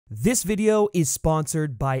This video is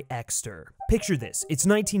sponsored by Exter. Picture this, it's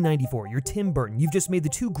 1994, you're Tim Burton, you've just made the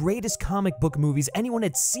two greatest comic book movies anyone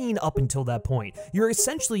had seen up until that point. You're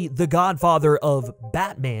essentially the godfather of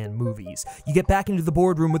Batman movies. You get back into the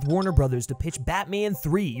boardroom with Warner Brothers to pitch Batman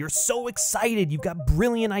 3. You're so excited, you've got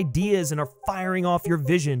brilliant ideas and are firing off your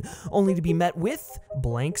vision, only to be met with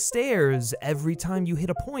blank stares every time you hit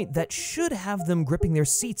a point that should have them gripping their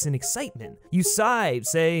seats in excitement. You sigh,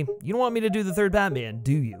 say, "You don't want me to do the third Batman,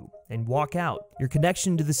 do you?" and walk out. Your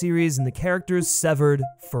connection to the series and the characters severed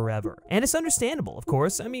forever. And it's understandable, of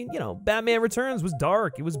course. I mean, Batman Returns was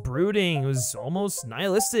dark, it was brooding, it was almost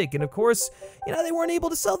nihilistic, and of course, they weren't able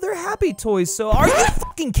to sell their happy toys, so are you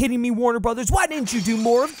fucking kidding me, Warner Brothers? Why didn't you do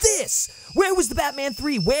more of this? Where was the Batman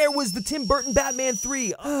 3? Where was the Tim Burton Batman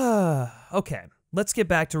 3? Okay. Let's get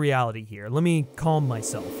back to reality here. Let me calm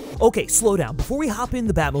myself. Okay, slow down. Before we hop in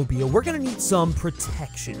the Batmobile, we're gonna need some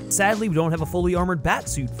protection. Sadly, we don't have a fully armored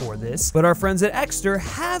Batsuit for this, but our friends at Exter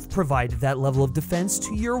have provided that level of defense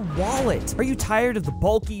to your wallet. Are you tired of the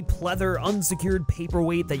bulky, pleather, unsecured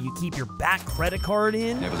paperweight that you keep your Bat credit card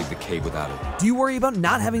in? Never leave the cave without it. Do you worry about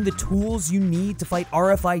not having the tools you need to fight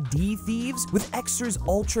RFID thieves? With Exter's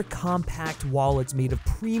ultra-compact wallets made of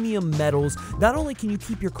premium metals, not only can you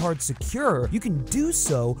keep your card secure, you can do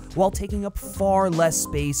so while taking up far less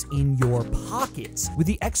space in your pockets. With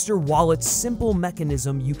the Exter wallet's simple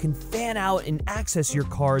mechanism, you can fan out and access your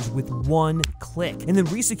cards with one click, and then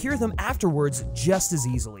resecure them afterwards just as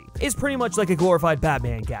easily. It's pretty much like a glorified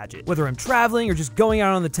Batman gadget. Whether I'm traveling or just going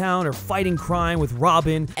out on the town or fighting crime with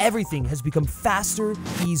Robin, everything has become faster,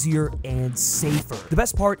 easier, and safer. The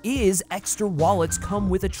best part is Exter wallets come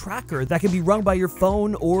with a tracker that can be rung by your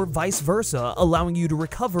phone or vice versa, allowing you to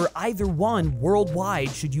recover either one worldwide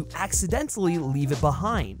should you accidentally leave it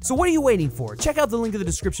behind. So what are you waiting for? Check out the link in the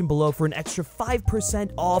description below for an extra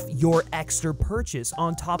 5% off your Exter purchase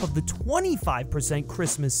on top of the 25%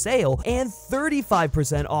 Christmas sale and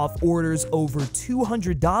 35% off orders over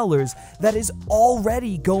 $200 that is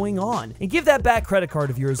already going on. And give that Bat credit card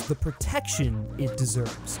of yours the protection it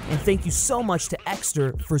deserves. And thank you so much to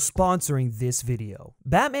Exter for sponsoring this video.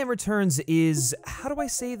 Batman Returns is, how do I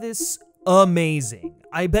say this? Amazing.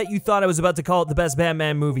 I bet you thought I was about to call it the best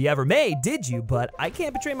Batman movie ever made, did you? But I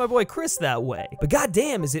can't betray my boy Chris that way. But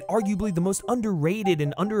goddamn, is it arguably the most underrated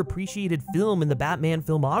and underappreciated film in the Batman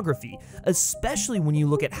filmography, especially when you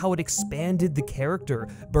look at how it expanded the character,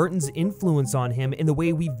 Burton's influence on him, and the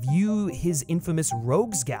way we view his infamous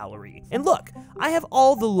rogues gallery. And look, I have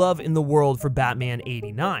all the love in the world for Batman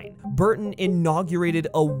 '89. Burton inaugurated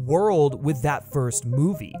a world with that first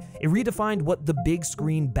movie. It redefined what the big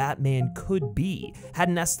screen Batman could be, had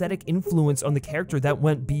an aesthetic influence on the character that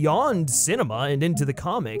went beyond cinema and into the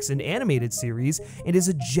comics and animated series, and is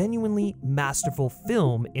a genuinely masterful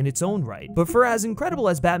film in its own right. But for as incredible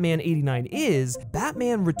as Batman '89 is,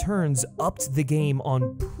 Batman Returns upped the game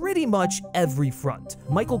on pretty much every front.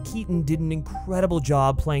 Michael Keaton did an incredible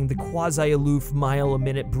job playing the quasi-aloof,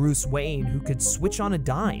 mile-a-minute Bruce Wayne who could switch on a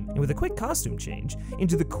dime, and with a quick costume change,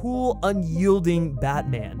 into the cool, unyielding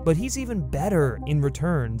Batman. But he's even better in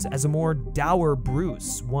Returns as a more dour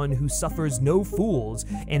Bruce, one who suffers no fools,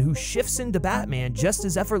 and who shifts into Batman just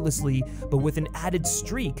as effortlessly, but with an added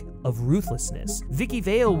streak of ruthlessness. Vicky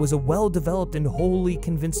Vale was a well-developed and wholly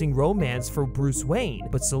convincing romance for Bruce Wayne,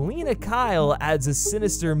 but Selina Kyle adds a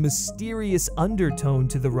sinister, mysterious undertone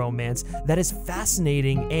to the romance that is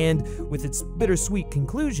fascinating and, with its bittersweet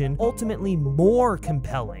conclusion, ultimately more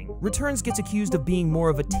compelling. Returns gets accused of being more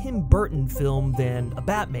of a Tim Burton film than a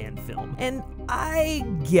Batman film, and I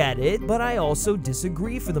get it, but I also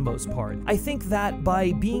disagree for the most part. I think that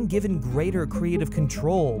by being given greater creative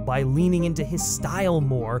control, by leaning into his style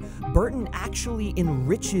more, Burton actually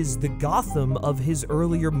enriches the Gotham of his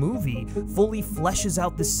earlier movie, fully fleshes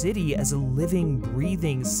out the city as a living,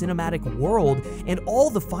 breathing, cinematic world, and all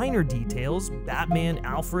the finer details, Batman,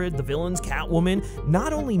 Alfred, the villains, Catwoman,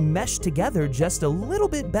 not only mesh together just a little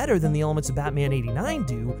bit better than the elements of Batman '89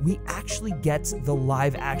 do, we actually get the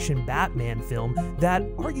live-action Batman film that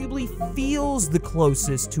arguably feels the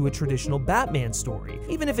closest to a traditional Batman story,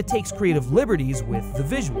 even if it takes creative liberties with the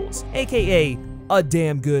visuals, aka a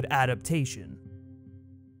damn good adaptation.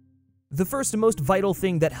 The first and most vital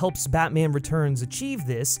thing that helps Batman Returns achieve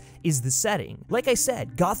this is the setting. Like I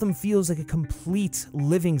said, Gotham feels like a complete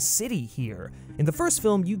living city here. In the first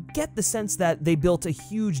film, you get the sense that they built a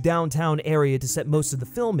huge downtown area to set most of the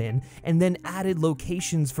film in, and then added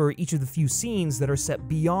locations for each of the few scenes that are set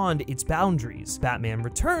beyond its boundaries. Batman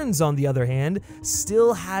Returns, on the other hand,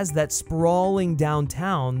 still has that sprawling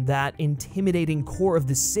downtown, that intimidating core of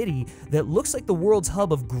the city that looks like the world's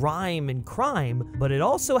hub of grime and crime, but it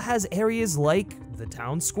also has areas like the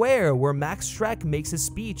town square where Max Schreck makes his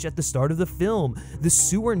speech at the start of the film, the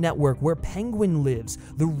sewer network where Penguin lives,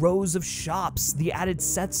 the rows of shops, the added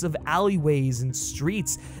sets of alleyways and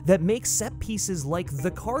streets that make set pieces like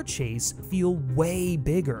the car chase feel way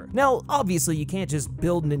bigger. Now, obviously you can't just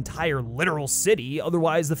build an entire literal city,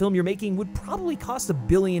 otherwise the film you're making would probably cost $1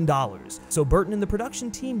 billion. So Burton and the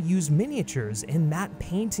production team used miniatures and matte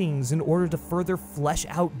paintings in order to further flesh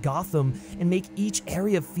out Gotham and make each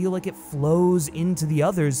area feel like it flows into the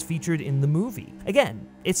others featured in the movie. Again,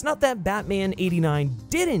 it's not that Batman '89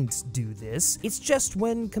 didn't do this, it's just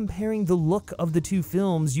when comparing the look of the two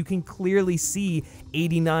films, you can clearly see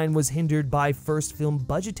 '89 was hindered by first film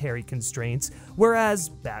budgetary constraints, whereas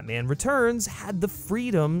Batman Returns had the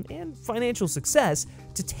freedom and financial success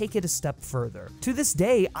to take it a step further. To this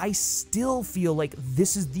day, I still feel like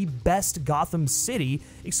this is the best Gotham City,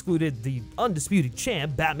 excluded the undisputed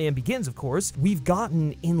champ, Batman Begins of course, we've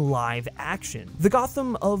gotten in live action. The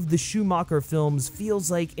Gotham of the Schumacher films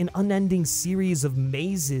feels like an unending series of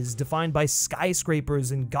mazes defined by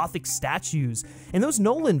skyscrapers and Gothic statues, and those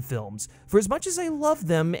Nolan films, for as much as I love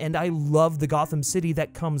them and I love the Gotham City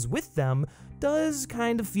that comes with them, does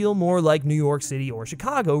kind of feel more like New York City or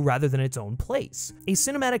Chicago rather than its own place. A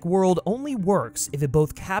cinematic world only works if it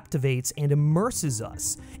both captivates and immerses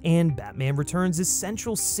us, and Batman Returns'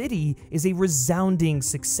 central city is a resounding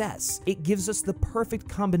success. It gives us the perfect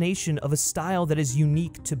combination of a style that is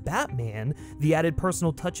unique to Batman, the added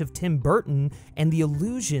personal touch of Tim Burton, and the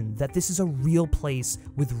illusion that this is a real place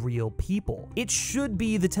with real people. It should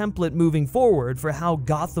be the template moving forward for how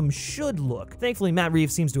Gotham should look. Thankfully, Matt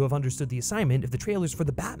Reeves seems to have understood the assignment if the trailers for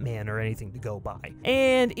the Batman are anything to go by.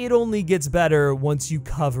 And it only gets better once you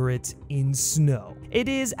cover it in snow. It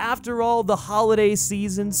is, after all, the holiday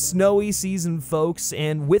season, snowy season, folks,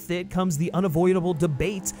 and with it comes the unavoidable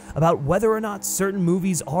debate about whether or not certain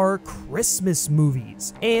movies are Christmas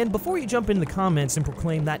movies. And before you jump into the comments and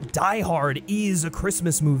proclaim that Die Hard is a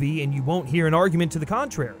Christmas movie and you won't hear an argument to the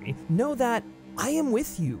contrary, know that I am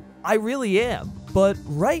with you. I really am. But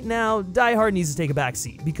right now, Die Hard needs to take a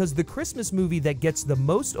backseat because the Christmas movie that gets the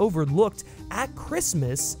most overlooked at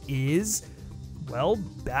Christmas is, well,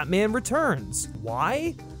 Batman Returns.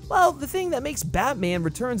 Why? Well, the thing that makes Batman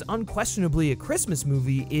Returns unquestionably a Christmas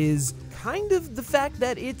movie is kind of the fact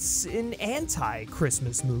that it's an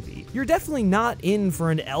anti-Christmas movie. You're definitely not in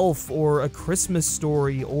for an elf or a Christmas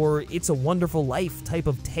story or It's a Wonderful Life type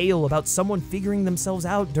of tale about someone figuring themselves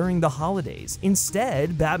out during the holidays.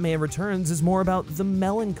 Instead, Batman Returns is more about the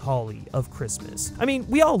melancholy of Christmas. I mean,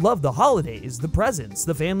 we all love the holidays, the presents,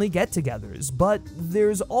 the family get-togethers, but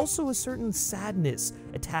there's also a certain sadness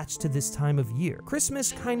attached to this time of year.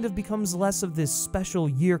 Christmas kind of becomes less of this special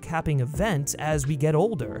year-capping event as we get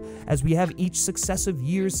older, as we have each successive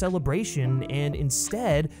year's celebration, and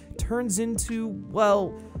instead turns into,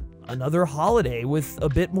 well, another holiday with a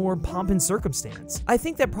bit more pomp and circumstance. I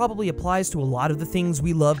think that probably applies to a lot of the things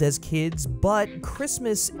we loved as kids, but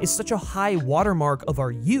Christmas is such a high watermark of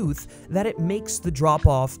our youth that it makes the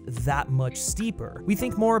drop-off that much steeper. We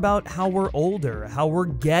think more about how we're older, how we're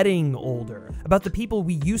getting older, about the people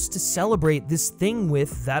we used to celebrate this thing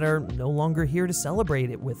with that are no longer here to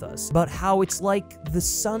celebrate it with us, about how it's like the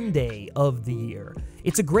Sunday of the year.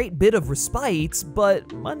 It's a great bit of respite,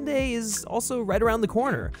 but Monday is also right around the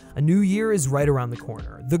corner. A new year is right around the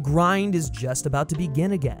corner. The grind is just about to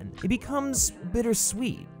begin again. It becomes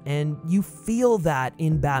bittersweet, and you feel that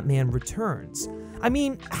in Batman Returns. I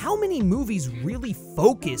mean, how many movies really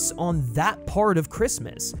focus on that part of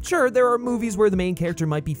Christmas? Sure, there are movies where the main character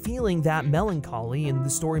might be feeling that melancholy and the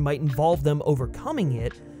story might involve them overcoming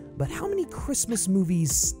it, but how many Christmas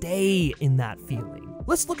movies stay in that feeling?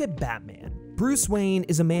 Let's look at Batman. Bruce Wayne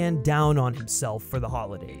is a man down on himself for the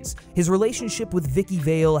holidays. His relationship with Vicky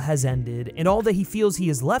Vale has ended, and all that he feels he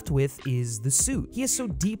is left with is the suit. He has so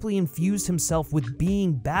deeply infused himself with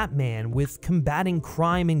being Batman, with combating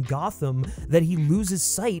crime in Gotham, that he loses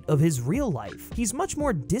sight of his real life. He's much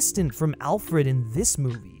more distant from Alfred in this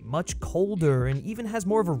movie, much colder, and even has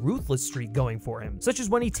more of a ruthless streak going for him, such as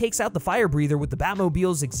when he takes out the fire breather with the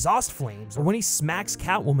Batmobile's exhaust flames, or when he smacks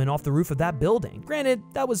Catwoman off the roof of that building. Granted,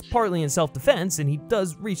 that was partly in self-defense, and he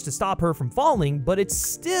does reach to stop her from falling, but it's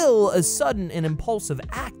still a sudden and impulsive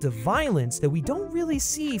act of violence that we don't really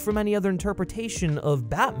see from any other interpretation of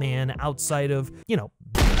Batman outside of, you know,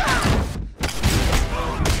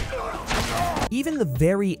 Even the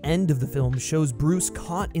very end of the film shows Bruce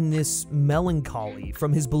caught in this melancholy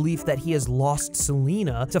from his belief that he has lost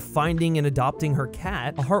Selina to finding and adopting her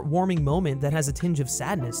cat, a heartwarming moment that has a tinge of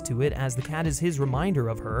sadness to it as the cat is his reminder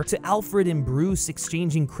of her, to Alfred and Bruce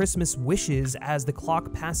exchanging Christmas wishes as the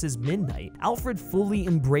clock passes midnight. Alfred fully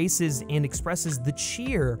embraces and expresses the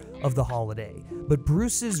cheer of the holiday, but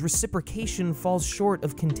Bruce's reciprocation falls short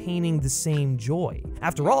of containing the same joy.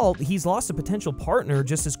 After all, he's lost a potential partner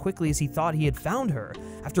just as quickly as he thought he had found her,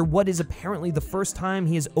 after what is apparently the first time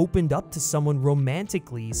he has opened up to someone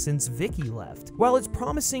romantically since Vicky left. While it's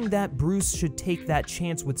promising that Bruce should take that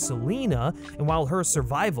chance with Selina, and while her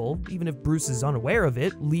survival, even if Bruce is unaware of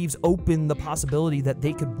it, leaves open the possibility that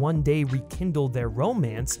they could one day rekindle their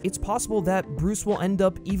romance, it's possible that Bruce will end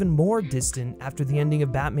up even more distant after the ending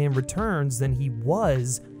of Batman Returns than he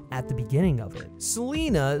was at the beginning of it.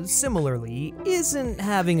 Selina, similarly, isn't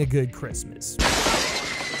having a good Christmas.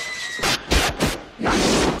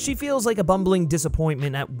 She feels like a bumbling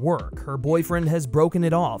disappointment at work. Her boyfriend has broken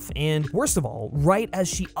it off, and worst of all, right as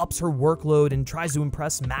she ups her workload and tries to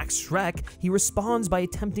impress Max Schreck, he responds by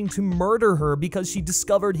attempting to murder her because she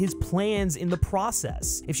discovered his plans in the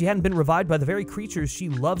process. If she hadn't been revived by the very creatures she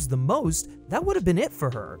loves the most, that would have been it for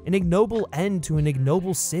her. An ignoble end to an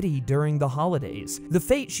ignoble city during the holidays. The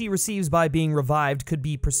fate she receives by being revived could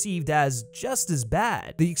be perceived as just as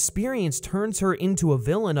bad. The experience turns her into a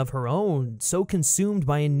villain of her own, so consumed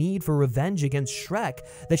by a need for revenge against Shrek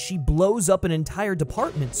that she blows up an entire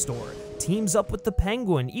department store, teams up with the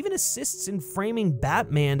Penguin, even assists in framing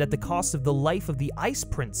Batman at the cost of the life of the Ice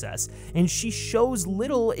Princess, and she shows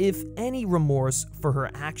little, if any, remorse for her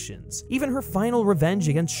actions. Even her final revenge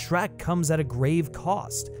against Shrek comes at a grave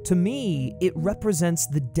cost. To me, it represents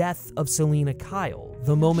the death of Selina Kyle,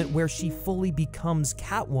 the moment where she fully becomes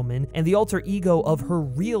Catwoman and the alter ego of her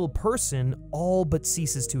real person all but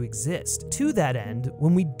ceases to exist. To that end,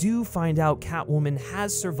 when we do find out Catwoman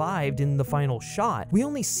has survived in the final shot, we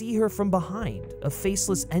only see her from behind, a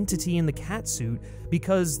faceless entity in the catsuit,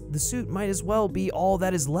 because the suit might as well be all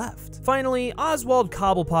that is left. Finally, Oswald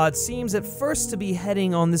Cobblepot seems at first to be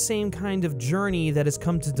heading on the same kind of journey that has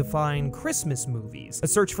come to define Christmas movies. A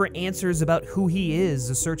search for answers about who he is,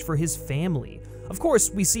 a search for his family. Of course,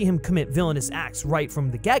 we see him commit villainous acts right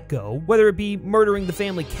from the get-go, whether it be murdering the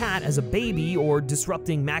family cat as a baby or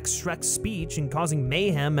disrupting Max Schreck's speech and causing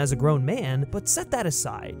mayhem as a grown man, but set that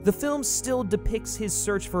aside. The film still depicts his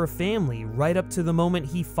search for a family right up to the moment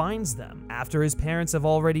he finds them, after his parents have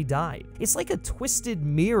already died. It's like a twisted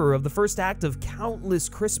mirror of the first act of countless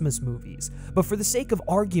Christmas movies, but for the sake of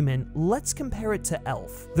argument, let's compare it to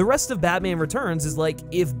Elf. The rest of Batman Returns is like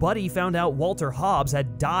if Buddy found out Walter Hobbs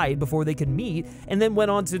had died before they could meet, and then went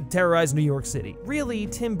on to terrorize New York City. Really,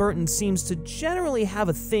 Tim Burton seems to generally have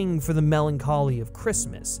a thing for the melancholy of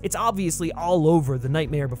Christmas. It's obviously all over The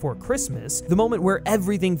Nightmare Before Christmas. The moment where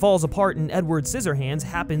everything falls apart in Edward Scissorhands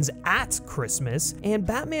happens at Christmas, and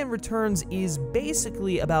Batman Returns is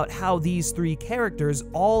basically about how these three characters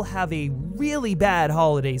all have a really bad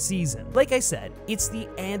holiday season. Like I said, it's the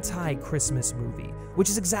anti-Christmas movie, which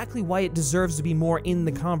is exactly why it deserves to be more in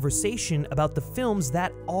the conversation about the films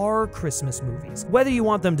that are Christmas movies, whether you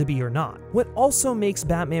want them to be or not. What also makes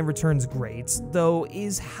Batman Returns great, though,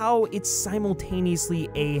 is how it's simultaneously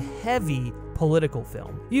a heavy political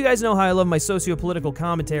film. You guys know how I love my socio-political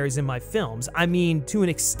commentaries in my films. I mean, to an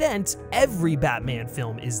extent, every Batman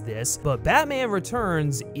film is this, but Batman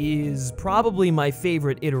Returns is probably my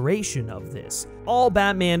favorite iteration of this. All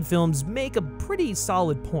Batman films make a pretty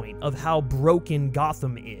solid point of how broken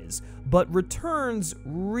Gotham is, but Returns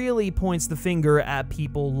really points the finger at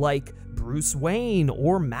people like Bruce Wayne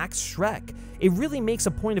or Max Schreck. It really makes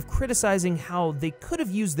a point of criticizing how they could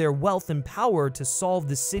have used their wealth and power to solve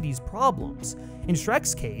the city's problems. In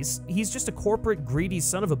Schreck's case, he's just a corporate, greedy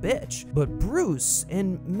son of a bitch. But Bruce,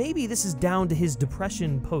 and maybe this is down to his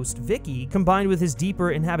depression post-Vicky, combined with his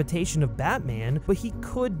deeper inhabitation of Batman, but he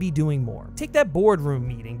could be doing more. Take that boardroom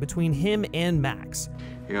meeting between him and Max.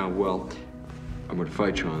 Yeah, well, I'm gonna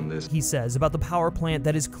fight you on this, he says, about the power plant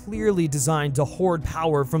that is clearly designed to hoard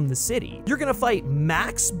power from the city. You're gonna fight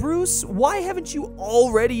Max, Bruce? Why haven't you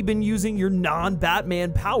already been using your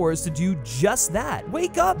non-Batman powers to do just that?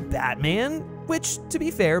 Wake up, Batman! Which, to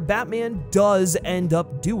be fair, Batman does end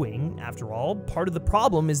up doing. After all, part of the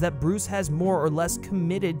problem is that Bruce has more or less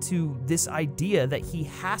committed to this idea that he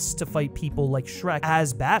has to fight people like Schreck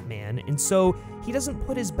as Batman, and so he doesn't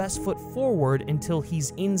put his best foot forward until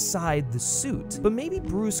he's inside the suit. But maybe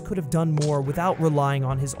Bruce could have done more without relying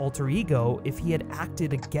on his alter ego if he had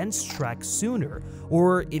acted against Schreck sooner,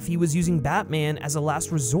 or if he was using Batman as a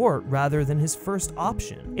last resort rather than his first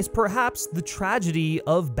option. It's perhaps the tragedy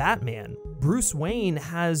of Batman. Bruce Wayne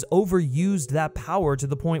has overused that power to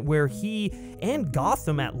the point where he and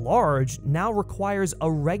Gotham at large now requires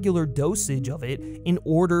a regular dosage of it in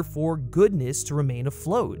order for goodness to remain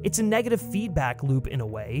afloat. It's a negative feedback loop in a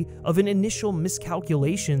way of an initial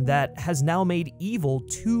miscalculation that has now made evil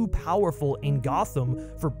too powerful in Gotham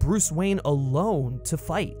for Bruce Wayne alone to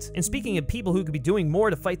fight. And speaking of people who could be doing more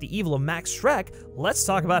to fight the evil of Max Schreck, let's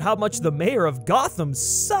talk about how much the mayor of Gotham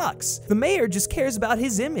sucks. The mayor just cares about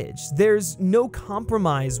his image. There's no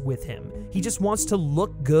compromise with him. He just wants to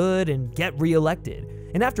look good and get reelected.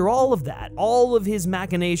 And after all of that, all of his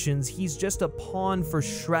machinations, he's just a pawn for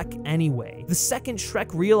Schreck anyway. The second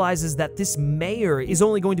Schreck realizes that this mayor is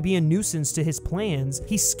only going to be a nuisance to his plans,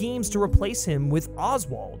 he schemes to replace him with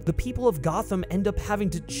Oswald. The people of Gotham end up having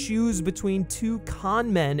to choose between two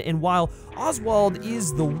con men, and while Oswald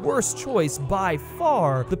is the worst choice by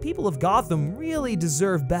far, the people of Gotham really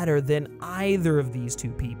deserve better than either of these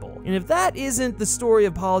two people. And if that isn't the story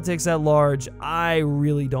of politics at large, I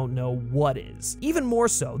really don't know what is. Even more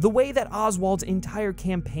so, the way that Oswald's entire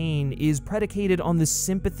campaign is predicated on the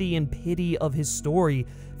sympathy and pity of his story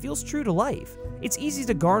feels true to life. It's easy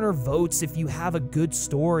to garner votes if you have a good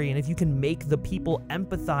story and if you can make the people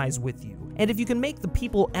empathize with you. And if you can make the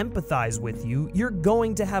people empathize with you, you're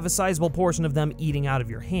going to have a sizable portion of them eating out of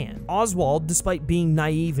your hand. Oswald, despite being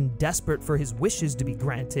naive and desperate for his wishes to be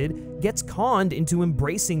granted, gets conned into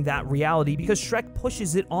embracing that reality because Schreck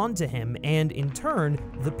pushes it onto him, and in turn,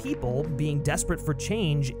 the people, being desperate for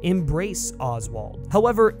change, embrace Oswald.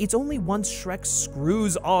 However, it's only once Schreck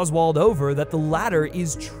screws Oswald over that the latter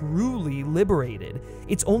is truly liberated.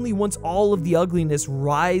 It's only once all of the ugliness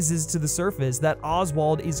rises to the surface that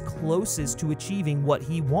Oswald is closest to achieving what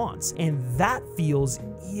he wants, and that feels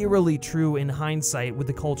eerily true in hindsight with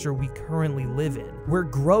the culture we currently live in, where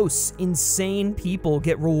gross, insane people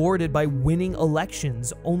get rewarded by winning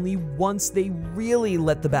elections only once they really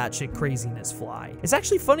let the batshit craziness fly. It's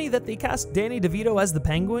actually funny that they cast Danny DeVito as the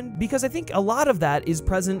Penguin, because I think a lot of that is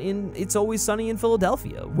present in It's Always Sunny in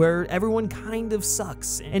Philadelphia, where everyone kind of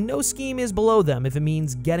sucks, and no scheme is below them if it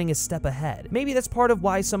means getting a step ahead. Maybe that's part of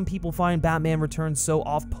why some people find Batman Returns so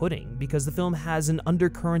off-putting, because the film has an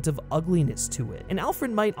undercurrent of ugliness to it. And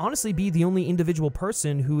Alfred might honestly be the only individual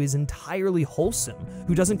person who is entirely wholesome,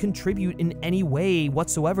 who doesn't contribute in any way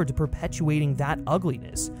whatsoever to perpetuating that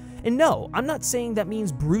ugliness. And no, I'm not saying that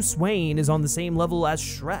means Bruce Wayne is on the same level as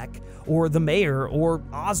Schreck, or the mayor, or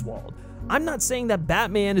Oswald. I'm not saying that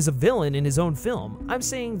Batman is a villain in his own film. I'm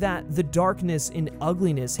saying that the darkness and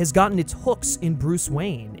ugliness has gotten its hooks in Bruce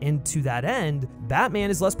Wayne, and to that end,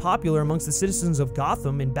 Batman is less popular amongst the citizens of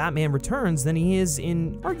Gotham in Batman Returns than he is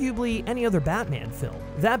in arguably any other Batman film.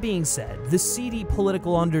 That being said, the seedy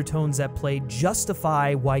political undertones at play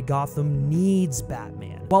justify why Gotham needs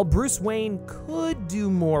Batman. While Bruce Wayne could do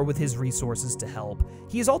more with his resources to help,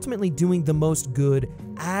 he is ultimately doing the most good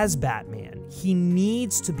as Batman. He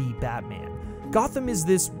needs to be Batman. Gotham is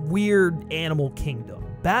this weird animal kingdom.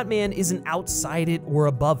 Batman isn't outside it or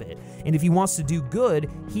above it, and if he wants to do good,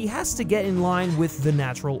 he has to get in line with the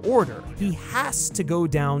natural order. He has to go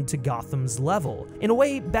down to Gotham's level. In a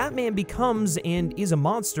way, Batman becomes and is a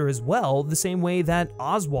monster as well, the same way that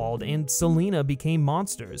Oswald and Selina became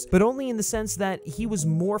monsters, but only in the sense that he was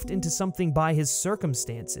morphed into something by his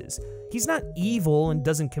circumstances. He's not evil and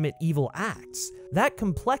doesn't commit evil acts. That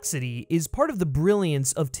complexity is part of the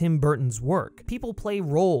brilliance of Tim Burton's work. People play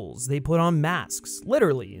roles, they put on masks,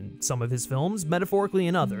 literally in some of his films, metaphorically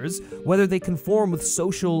in others, whether they conform with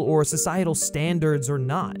social or societal standards or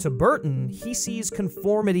not. To Burton, he sees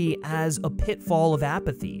conformity as a pitfall of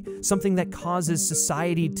apathy, something that causes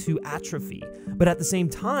society to atrophy. But at the same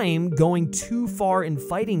time, going too far in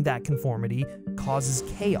fighting that conformity causes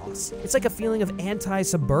chaos. It's like a feeling of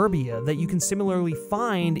anti-suburbia that you can similarly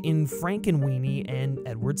find in Frankenweenie and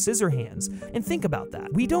Edward Scissorhands. And think about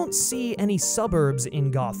that. We don't see any suburbs in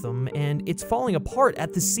Gotham, and it's falling apart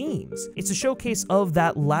at the seams. It's a showcase of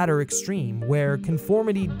that latter extreme, where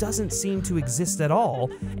conformity doesn't seem to exist at all,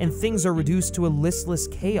 and things are reduced to a listless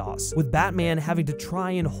chaos, with Batman having to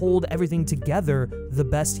try and hold everything together the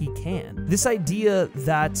best he can. This idea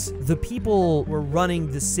that the people who are running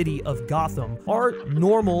the city of Gotham are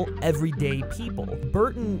normal, everyday people.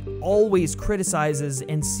 Burton always criticizes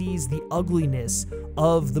and sees the ugliness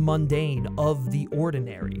of the mundane, of the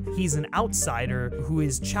ordinary. He's an outsider who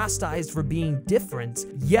is chastised for being different,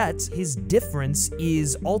 yet his difference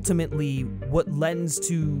is ultimately what lends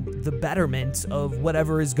to the betterment of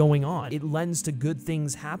whatever is going on. It lends to good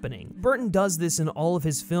things happening. Burton does this in all of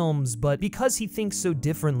his films, but because he thinks so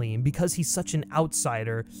differently and because he's such an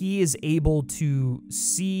outsider, he is able to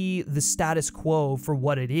see the status quo quo for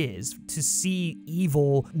what it is, to see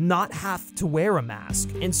evil not have to wear a mask.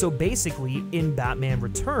 And so basically, in Batman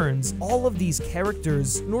Returns, all of these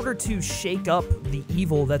characters, in order to shake up the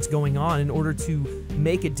evil that's going on, in order to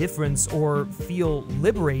make a difference or feel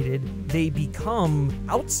liberated, they become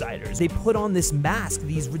outsiders. They put on this mask,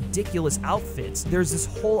 these ridiculous outfits. There's this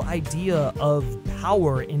whole idea of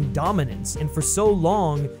power and dominance, and for so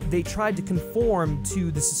long, they tried to conform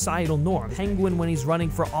to the societal norm. Penguin, when he's running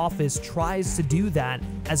for office, tries to do that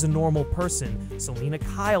as a normal person. Selina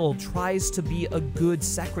Kyle tries to be a good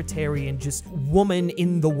secretary and just woman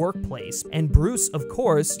in the workplace. And Bruce, of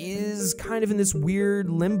course, is kind of in this weird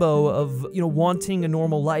limbo of, wanting a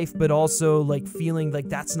normal life, but also like feeling like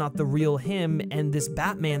that's not the real him, and this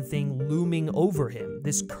Batman thing looming over him,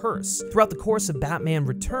 this curse. Throughout the course of Batman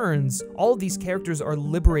Returns, all of these characters are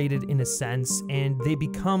liberated in a sense, and they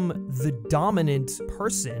become the dominant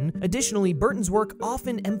person. Additionally, Burton's work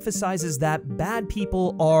often emphasizes that bad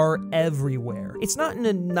people are everywhere. It's not in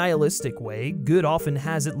a nihilistic way. Good often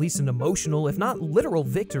has at least an emotional, if not literal,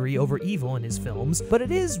 victory over evil in his films, but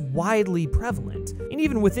it is widely prevalent. And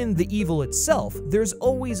even within the evil itself, there's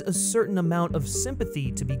always a certain amount of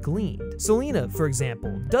sympathy to be gleaned. Selina, for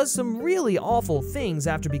example, does some really awful things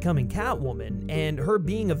after becoming Catwoman, and her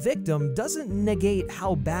being a victim doesn't negate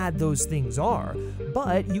how bad those things are,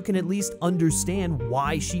 but you can at least understand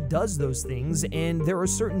why she does those things, and there are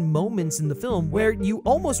certain moments in the film where you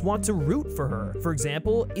almost want to root for her. For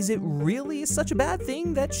example, is it really such a bad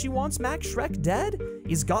thing that she wants Max Schreck dead?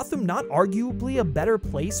 Is Gotham not arguably a better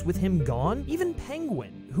place with him gone? Even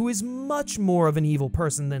Penguin, who is much more of an evil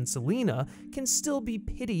person than Selina, can still be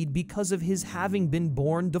pitied because of his having been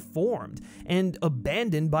born deformed and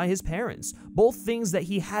abandoned by his parents, both things that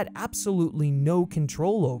he had absolutely no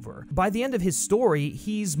control over. By the end of his story,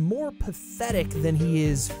 he's more pathetic than he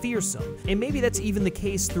is fearsome, and maybe that's even the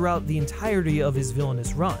case throughout the entirety of his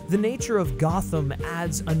villainous run. The nature of Gotham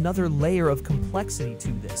adds another layer of complexity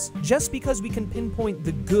to this. Just because we can pinpoint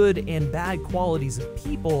the good and bad qualities of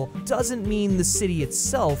people doesn't mean the city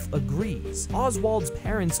itself agrees. Oswald's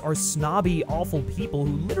parents are snobby, awful people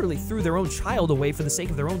who literally threw their own child away for the sake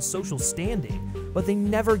of their own social standing, but they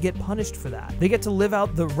never get punished for that. They get to live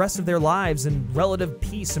out the rest of their lives in relative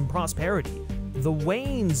peace and prosperity. The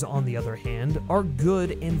Waynes, on the other hand, are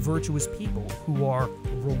good and virtuous people who are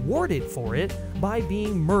rewarded for it by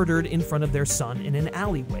being murdered in front of their son in an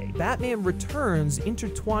alleyway. Batman Returns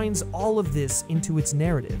intertwines all of this into its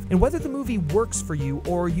narrative, and whether the movie works for you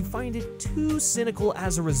or you find it too cynical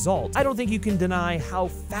as a result, I don't think you can deny how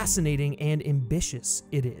fascinating and ambitious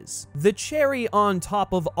it is. The cherry on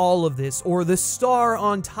top of all of this, or the star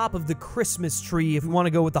on top of the Christmas tree, if we want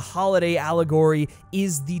to go with the holiday allegory,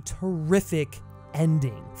 is the terrific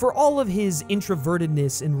ending. For all of his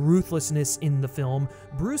introvertedness and ruthlessness in the film,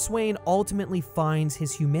 Bruce Wayne ultimately finds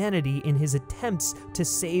his humanity in his attempts to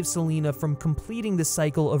save Selina from completing the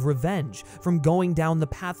cycle of revenge, from going down the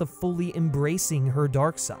path of fully embracing her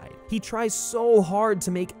dark side. He tries so hard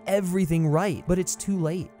to make everything right, but it's too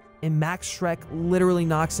late, and Max Schreck literally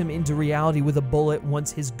knocks him into reality with a bullet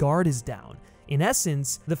once his guard is down. In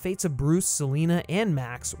essence, the fates of Bruce, Selina, and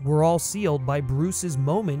Max were all sealed by Bruce's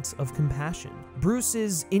moment of compassion. Bruce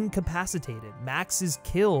is incapacitated, Max is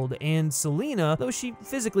killed, and Selina, though she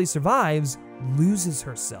physically survives, loses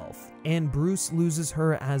herself, and Bruce loses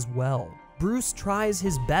her as well. Bruce tries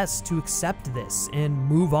his best to accept this and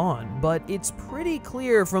move on, but it's pretty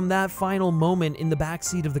clear from that final moment in the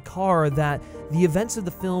backseat of the car that the events of the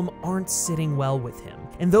film aren't sitting well with him.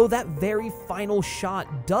 And though that very final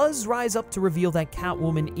shot does rise up to reveal that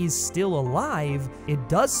Catwoman is still alive, it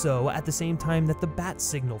does so at the same time that the bat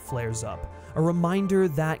signal flares up, a reminder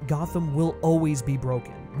that Gotham will always be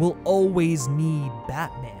broken, will always need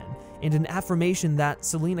Batman, and an affirmation that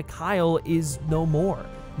Selina Kyle is no more,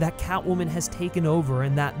 that Catwoman has taken over,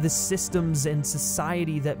 and that the systems and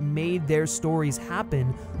society that made their stories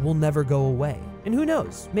happen will never go away. And who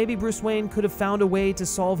knows, maybe Bruce Wayne could have found a way to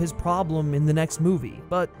solve his problem in the next movie,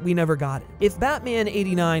 but we never got it. If Batman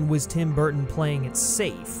 '89 was Tim Burton playing it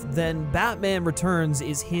safe, then Batman Returns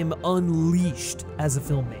is him unleashed as a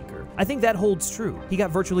filmmaker. I think that holds true. He got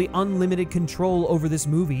virtually unlimited control over this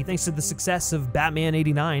movie thanks to the success of Batman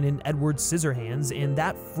 '89 and Edward Scissorhands, and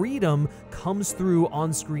that freedom comes through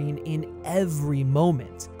on screen in every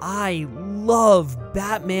moment. I love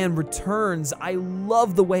Batman Returns. I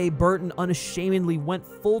love the way Burton unashamedly went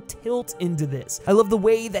full tilt into this. I love the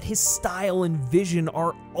way that his style and vision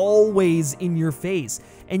are always in your face,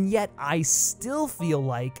 and yet I still feel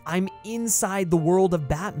like I'm inside the world of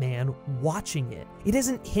Batman watching it. It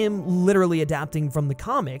isn't him literally adapting from the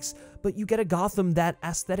comics, but you get a Gotham that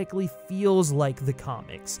aesthetically feels like the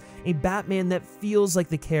comics, a Batman that feels like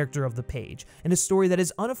the character of the page, and a story that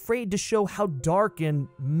is unafraid to show how dark and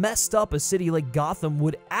messed up a city like Gotham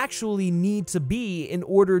would actually need to be in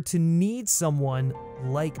order to need someone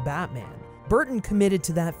like Batman. Burton committed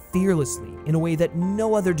to that fearlessly in a way that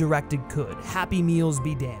no other director could. Happy meals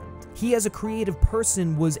be damned. He, as a creative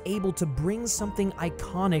person, was able to bring something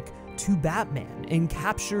iconic to Batman and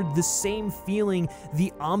captured the same feeling,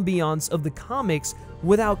 the ambiance of the comics,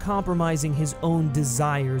 without compromising his own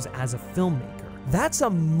desires as a filmmaker. That's a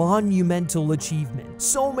monumental achievement.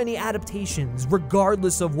 So many adaptations,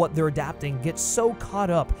 regardless of what they're adapting, get so caught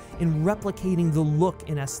up in replicating the look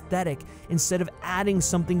and aesthetic instead of adding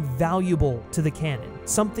something valuable to the canon,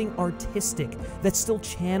 something artistic that still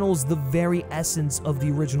channels the very essence of the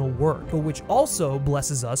original work, but which also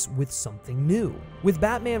blesses us with something new. With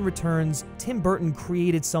Batman Returns, Tim Burton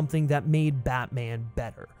created something that made Batman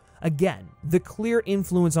better. Again, the clear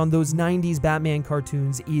influence on those 90s Batman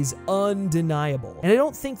cartoons is undeniable, and I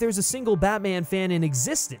don't think there's a single Batman fan in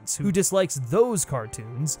existence who dislikes those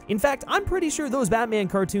cartoons. In fact, I'm pretty sure those Batman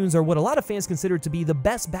cartoons are what a lot of fans consider to be the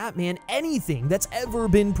best Batman anything that's ever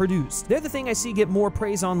been produced. They're the thing I see get more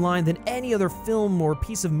praise online than any other film or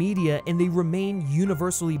piece of media, and they remain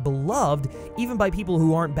universally beloved even by people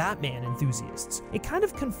who aren't Batman enthusiasts. It kind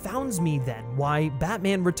of confounds me then why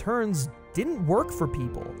Batman Returns didn't work for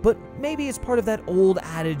people, but maybe it's part of that old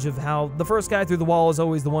adage of how the first guy through the wall is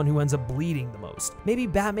always the one who ends up bleeding the most. Maybe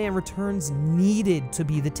Batman Returns needed to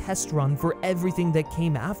be the test run for everything that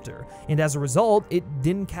came after, and as a result, it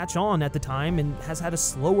didn't catch on at the time and has had a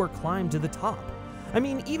slower climb to the top. I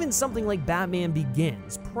mean, even something like Batman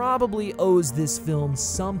Begins probably owes this film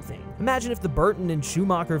something. Imagine if the Burton and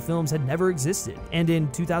Schumacher films had never existed, and in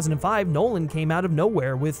 2005, Nolan came out of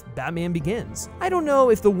nowhere with Batman Begins. I don't know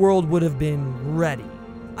if the world would have been ready.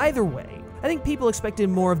 Either way, I think people expected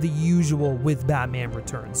more of the usual with Batman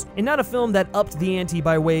Returns, and not a film that upped the ante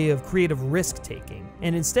by way of creative risk-taking.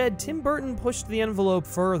 And instead, Tim Burton pushed the envelope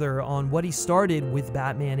further on what he started with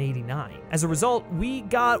Batman '89. As a result, we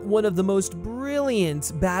got one of the most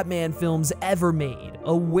brilliant Batman films ever made,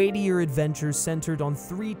 a weightier adventure centered on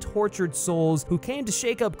three tortured souls who came to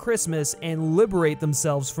shake up Christmas and liberate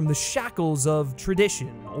themselves from the shackles of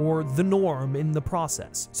tradition or the norm in the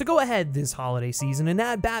process. So go ahead this holiday season and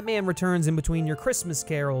add Batman Returns in between your Christmas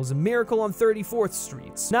carols and Miracle on 34th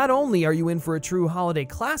Streets. Not only are you in for a true holiday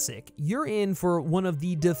classic, you're in for one of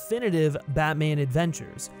the definitive Batman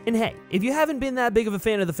adventures. And hey, if you haven't been that big of a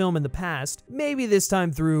fan of the film in the past, maybe this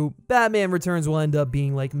time through, Batman Returns will end up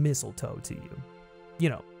being like mistletoe to you. You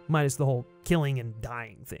know, minus the whole killing and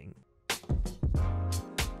dying thing.